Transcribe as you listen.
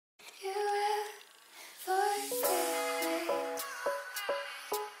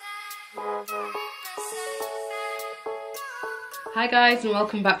Hi guys, and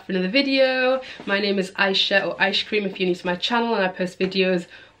welcome back for another video. My name is Aisha, or Aishcream if you're new to my channel, and I post videos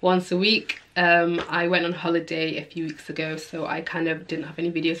once a week. I went on holiday a few weeks ago, so I kind of didn't have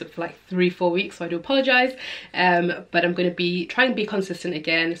any videos up for like 3-4 weeks, so I do apologise. But I'm going to be trying to be consistent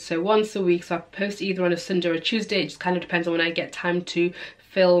again, so once a week. So I post either on a Sunday or a Tuesday. It just kind of depends on when I get time to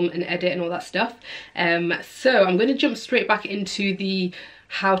film and edit and all that stuff. So I'm going to jump straight back into the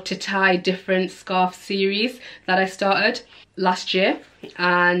how to tie different scarf series that I started last year,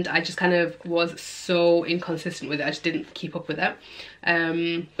 and I just kind of was so inconsistent with it. I just didn't keep up with it.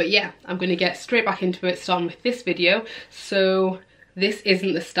 But yeah, I'm going to get straight back into it, starting with this video. So this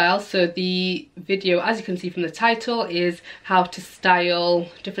isn't the style. So the video, as you can see from the title, is how to style,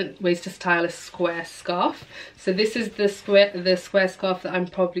 different ways to style a square scarf. So this is the square scarf that I'm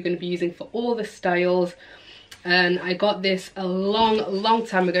probably going to be using for all the styles. And I got this a long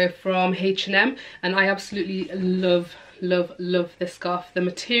time ago from H&M, and I absolutely love this scarf. The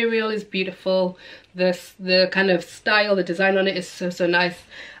material is beautiful, the kind of style, the design on it is so nice.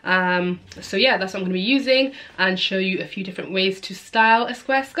 So yeah, that's what I'm going to be using, and show you a few different ways to style a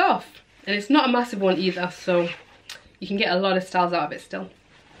square scarf. And it's not a massive one either, so you can get a lot of styles out of it still.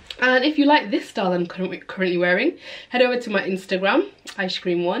 And if you like this style that I'm currently wearing, head over to my Instagram,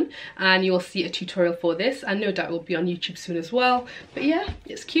 Aishcream1, and you'll see a tutorial for this, and no doubt it will be on YouTube soon as well. But yeah,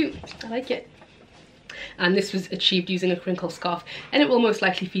 it's cute, I like it. And this was achieved using a crinkle scarf, and it will most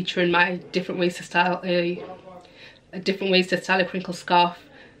likely feature in my different ways to style a crinkle scarf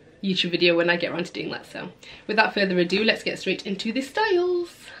YouTube video when I get around to doing that. So without further ado, let's get straight into the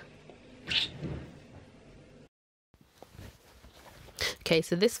styles. Okay,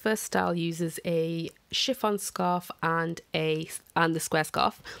 so this first style uses a chiffon scarf and the square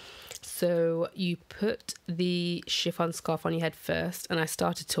scarf. So you put the chiffon scarf on your head first, and I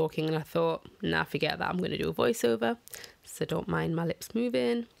started talking and I thought, nah, forget that, I'm going to do a voiceover, so don't mind my lips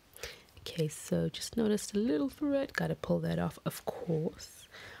moving. Okay, so just noticed a little thread, gotta pull that off, of course.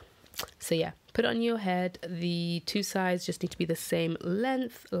 So yeah, put it on your head. The two sides just need to be the same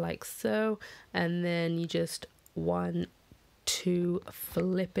length, like so, and then you just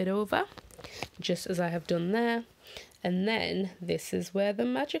flip it over, just as I have done there. And then this is where the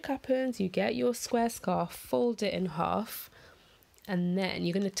magic happens. You get your square scarf, fold it in half, and then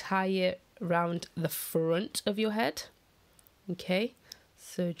you're going to tie it around the front of your head. Okay,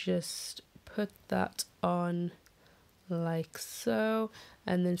 so just put that on like so,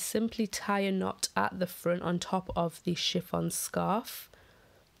 and then simply tie a knot at the front on top of the chiffon scarf,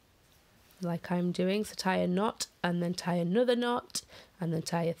 like I'm doing. So tie a knot, and then tie another knot, and then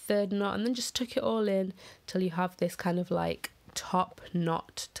tie a third knot, and then just tuck it all in till you have this kind of like top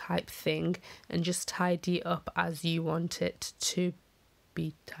knot type thing, and just tidy it up as you want it to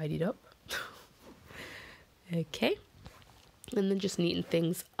be tidied up. Okay, and then just neaten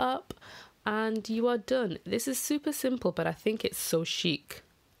things up, and you are done. This is super simple, but I think it's so chic.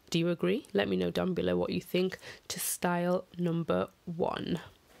 Do you agree? Let me know down below what you think to style number 1.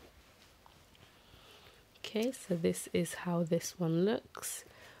 Okay, so this is how this one looks.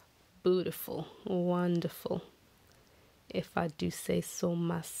 Beautiful, wonderful, if I do say so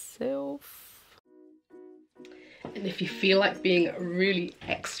myself. And if you feel like being really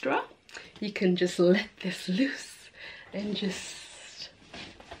extra, you can just let this loose and just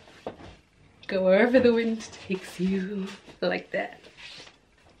go wherever the wind takes you, like that.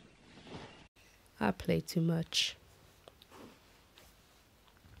 I play too much.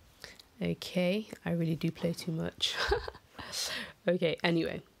 Okay, I really do play too much. Okay,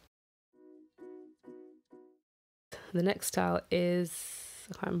 anyway. The next style is,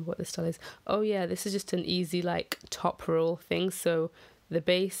 I can't remember what this style is. Oh yeah, this is just an easy like top roll thing. So the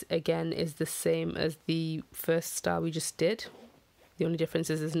base again is the same as the first style we just did. The only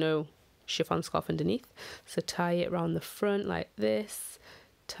difference is there's no chiffon scarf underneath. So tie it around the front like this,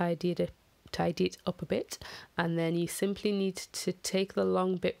 tidy it up a bit, and then you simply need to take the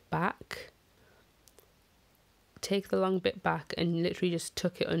long bit back, and literally just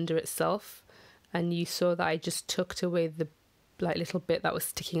tuck it under itself. And you saw that I just tucked away the like little bit that was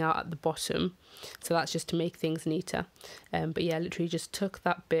sticking out at the bottom, so that's just to make things neater. But yeah, literally just tuck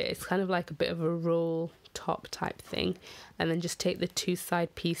that bit. It's kind of like a bit of a roll top type thing, and then just take the two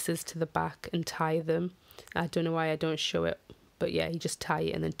side pieces to the back and tie them. I don't know why I don't show it, but yeah, you just tie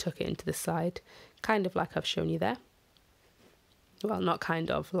it and then tuck it into the side, kind of like I've shown you there. Well, not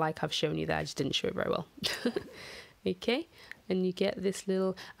kind of, like I've shown you there, I just didn't show it very well. Okay, and you get this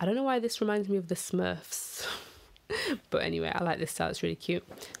little, I don't know why this reminds me of the Smurfs. But anyway, I like this style, it's really cute.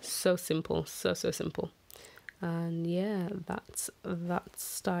 So simple, so simple. And yeah, that's that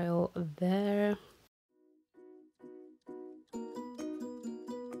style there.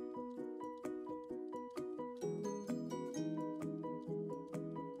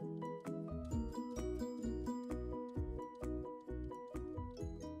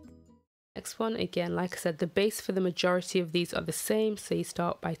 next one, again, like I said, the base for the majority of these are the same. So you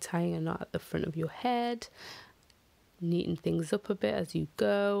start by tying a knot at the front of your head, neaten things up a bit as you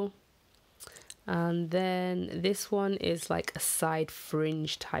go. And then this one is like a side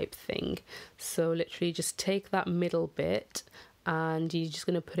fringe type thing. So literally just take that middle bit and you're just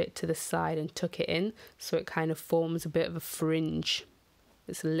going to put it to the side and tuck it in so it kind of forms a bit of a fringe.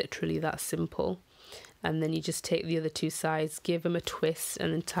 It's literally that simple. And then you just take the other two sides, give them a twist,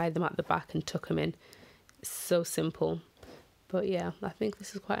 and then tie them at the back and tuck them in. It's so simple. But yeah, I think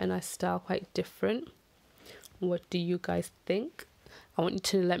this is quite a nice style, quite different. What do you guys think? I want you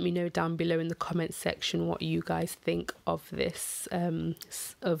to let me know down below in the comment section what you guys think of this,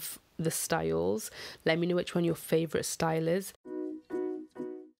 of the styles. Let me know which one your favourite style is.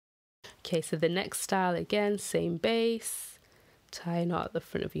 Okay, so the next style, again, same base. Tie a knot at the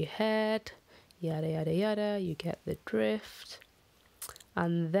front of your head. Yada, yada, yada. You get the drift.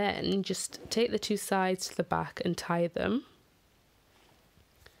 And then just take the two sides to the back and tie them.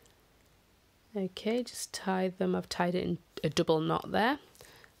 Okay, just tie them. I've tied it in a double knot there.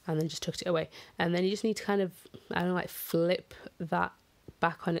 And then just tucked it away. And then you just need to kind of, I don't know, like flip that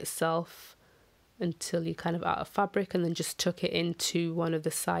back on itself until you're kind of out of fabric, and then just tuck it into one of the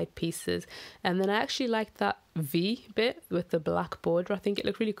side pieces. And then I actually like that V bit with the black border. I think it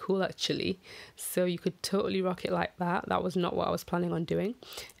looked really cool actually. So you could totally rock it like that. That was not what I was planning on doing,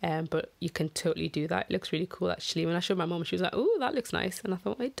 but you can totally do that. It looks really cool actually. When I showed my mum, she was like, oh, that looks nice. And I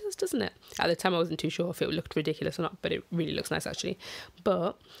thought, it does, doesn't it? At the time I wasn't too sure if it looked ridiculous or not, but it really looks nice actually.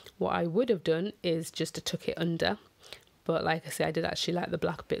 But what I would have done is just to tuck it under. But like I say, I did actually like the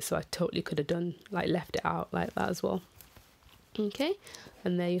black bit, so I totally could have done, like, left it out like that as well. Okay,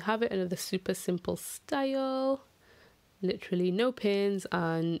 and there you have it, another super simple style. Literally no pins,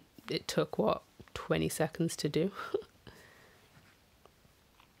 and it took, what, 20 seconds to do.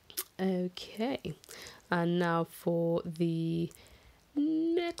 Okay, and now for the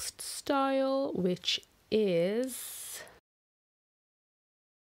next style, which is...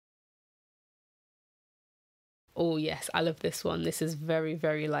 Oh yes, I love this one. This is very,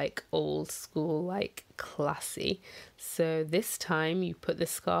 very like old school, like classy. So this time you put the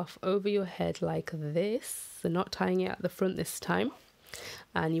scarf over your head like this. So not tying it at the front this time.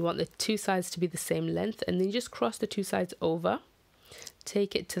 And you want the two sides to be the same length. And then you just cross the two sides over.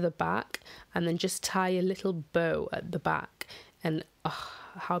 Take it to the back. And then just tie a little bow at the back. And oh,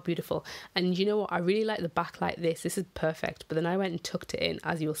 how beautiful. And you know what? I really like the back like this. This is perfect. But then I went and tucked it in,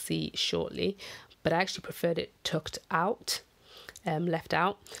 as you'll see shortly. But I actually preferred it tucked out, left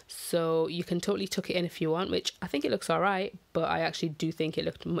out. So you can totally tuck it in if you want, which I think it looks all right, but I actually do think it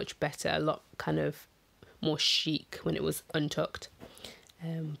looked much better, a lot kind of more chic when it was untucked.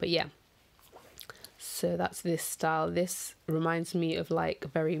 But yeah, so that's this style. This reminds me of like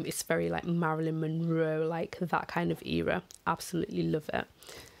it's very like Marilyn Monroe, like that kind of era. Absolutely love it.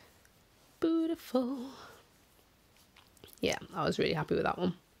 Beautiful. Yeah, I was really happy with that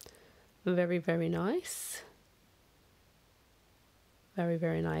one. Very, very nice. Very,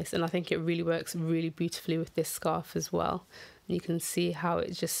 very nice. And I think it really works really beautifully with this scarf as well. And you can see how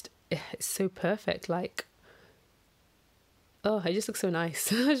it's so perfect. Like, oh, it just looks so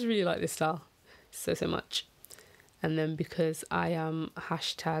nice. I just really like this style so, so much. And then because I am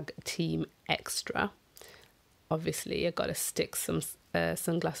hashtag team extra, obviously I got to stick some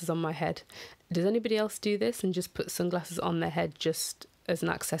sunglasses on my head. Does anybody else do this and just put sunglasses on their head just as an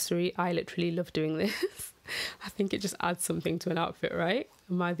accessory? I literally love doing this. I think it just adds something to an outfit, right?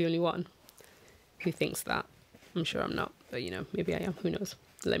 Am I the only one who thinks that? I'm sure I'm not, but you know, maybe I am, who knows?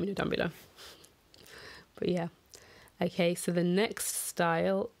 Let me know down below. But yeah, okay, so the next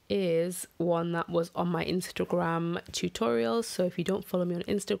style is one that was on my Instagram tutorials. So if you don't follow me on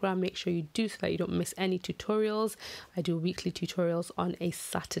Instagram, make sure you do so that you don't miss any tutorials. I do weekly tutorials on a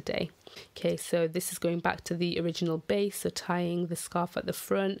Saturday. Okay, so this is going back to the original base, so tying the scarf at the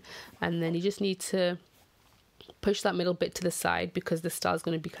front, and then you just need to push that middle bit to the side because the style is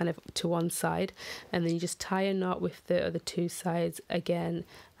going to be kind of to one side, and then you just tie a knot with the other two sides again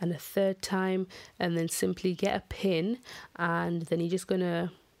and a third time, and then simply get a pin, and then you're just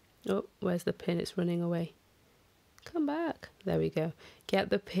gonna, oh, where's the pin? It's running away. Come back. There we go. Get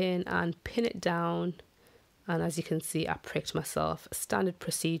the pin and pin it down. And as you can see, I pricked myself. Standard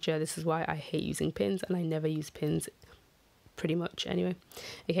procedure. This is why I hate using pins, and I never use pins pretty much anyway.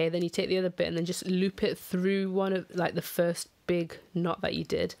 Okay, then you take the other bit and then just loop it through one of like the first big knot that you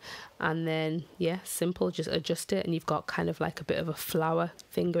did, and then yeah, simple, just adjust it and you've got kind of like a bit of a flower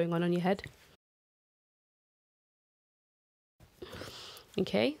thing going on your head.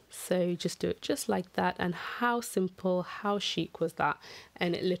 Okay, so just do it just like that, and how simple, how chic was that?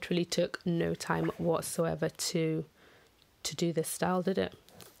 And it literally took no time whatsoever to do this style, did it?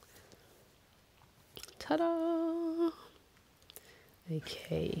 Ta-da!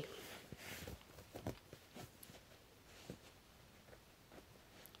 Okay.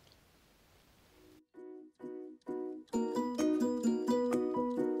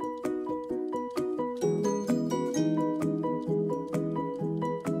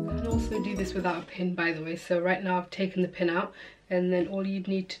 Do this without a pin, by the way. So right now I've taken the pin out, and then all you'd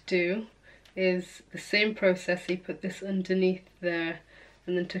need to do is the same process. You put this underneath there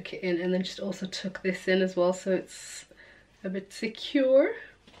and then tuck it in, and then just also tuck this in as well so it's a bit secure.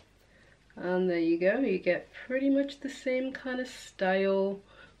 And there you go, you get pretty much the same kind of style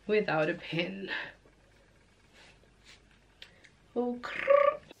without a pin. Okay.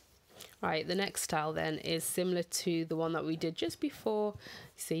 Right, the next style then is similar to the one that we did just before.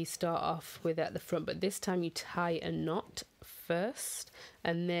 So you start off with at the front, but this time you tie a knot first,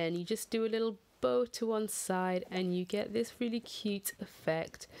 and then you just do a little bow to one side, and you get this really cute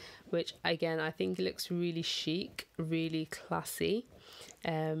effect, which again I think looks really chic, really classy,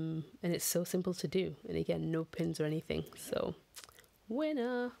 and it's so simple to do, and again no pins or anything, so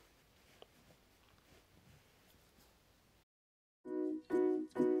winner.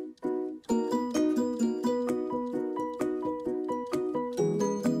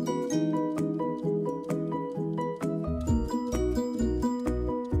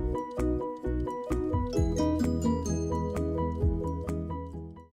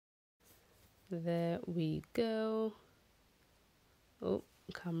 There we go. Oh,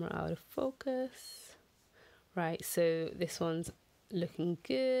 camera out of focus. Right, so this one's looking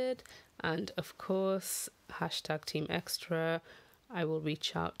good, and of course hashtag team extra, I will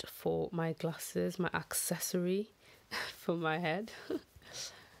reach out for my glasses, my accessory for my head.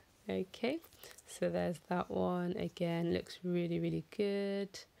 Okay, so there's that one. Again, looks really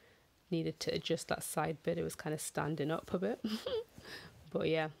good. Needed to adjust that side bit, it was kind of standing up a bit. But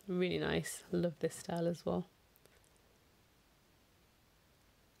yeah, really nice. Love this style as well.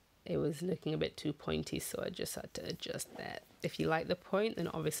 It was looking a bit too pointy, so I just had to adjust that. If you like the point, then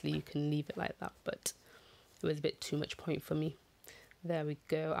obviously you can leave it like that, but it was a bit too much point for me. There we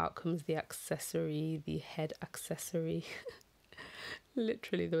go. Out comes the accessory, the head accessory.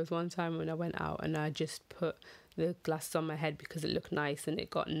 Literally, there was one time when I went out and I just put the glasses on my head because it looked nice, and it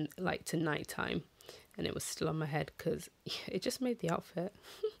got like to nighttime and it was still on my head because it just made the outfit.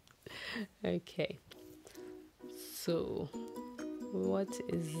 Okay, so what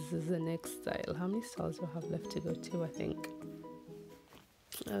is the next style? How many styles do I have left to go to? I think.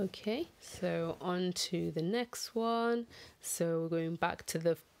 Okay, so on to the next one. So we're going back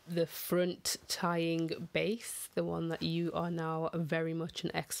to the front tying base, the one that you are now very much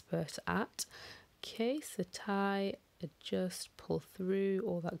an expert at. Okay, so tie, adjust, pull through,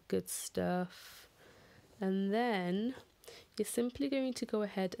 all that good stuff. And then you're simply going to go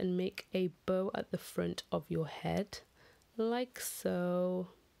ahead and make a bow at the front of your head, like so.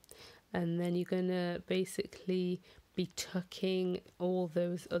 And then you're gonna basically be tucking all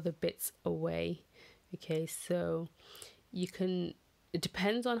those other bits away. Okay, so you can, it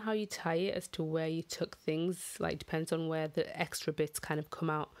depends on how you tie it as to where you tuck things, like depends on where the extra bits kind of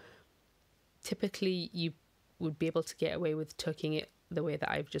come out. Typically you would be able to get away with tucking it the way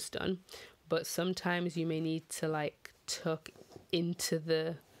that I've just done, but sometimes you may need to like tuck into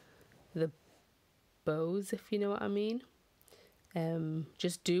the bows, if you know what I mean.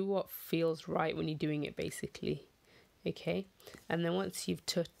 Just do what feels right when you're doing it, basically. Okay, and then once you've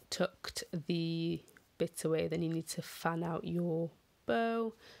tucked the bits away, then you need to fan out your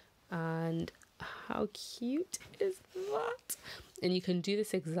bow. And how cute is that? And you can do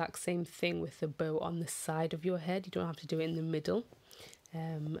this exact same thing with the bow on the side of your head. You don't have to do it in the middle.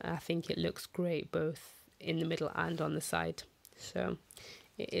 I think it looks great both in the middle and on the side, so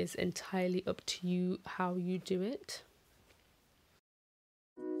it is entirely up to you how you do it.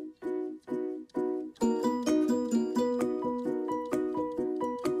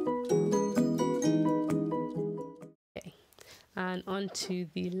 Okay, and on to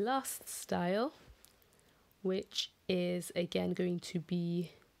the last style, which is again going to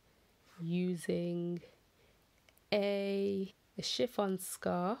be using a chiffon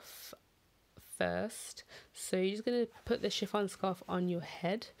scarf first. So you're just going to put the chiffon scarf on your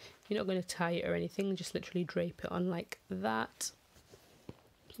head. You're not going to tie it or anything, just literally drape it on like that.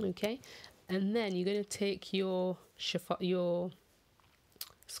 Okay, and then you're going to take your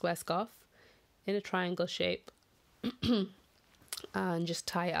square scarf in a triangle shape and just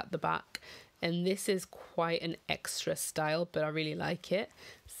tie it at the back. and this is quite an extra style, but I really like it.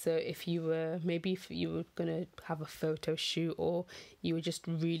 So if you were gonna have a photo shoot, or you were just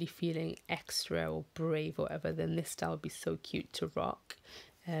really feeling extra or brave or whatever, then this style would be so cute to rock.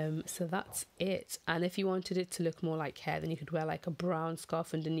 So that's it. And if you wanted it to look more like hair, then you could wear like a brown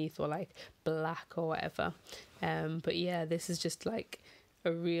scarf underneath, or like black or whatever. But yeah, this is just like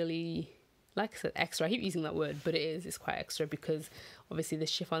a really, like I said, extra. I keep using that word, but it's quite extra, because obviously the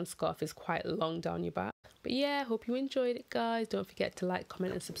chiffon scarf is quite long down your back. But yeah, hope you enjoyed it, guys. Don't forget to like,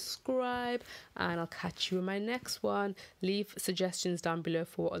 comment and subscribe, and I'll catch you in my next one. Leave suggestions down below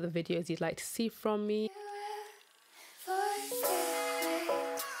for what other videos you'd like to see from me.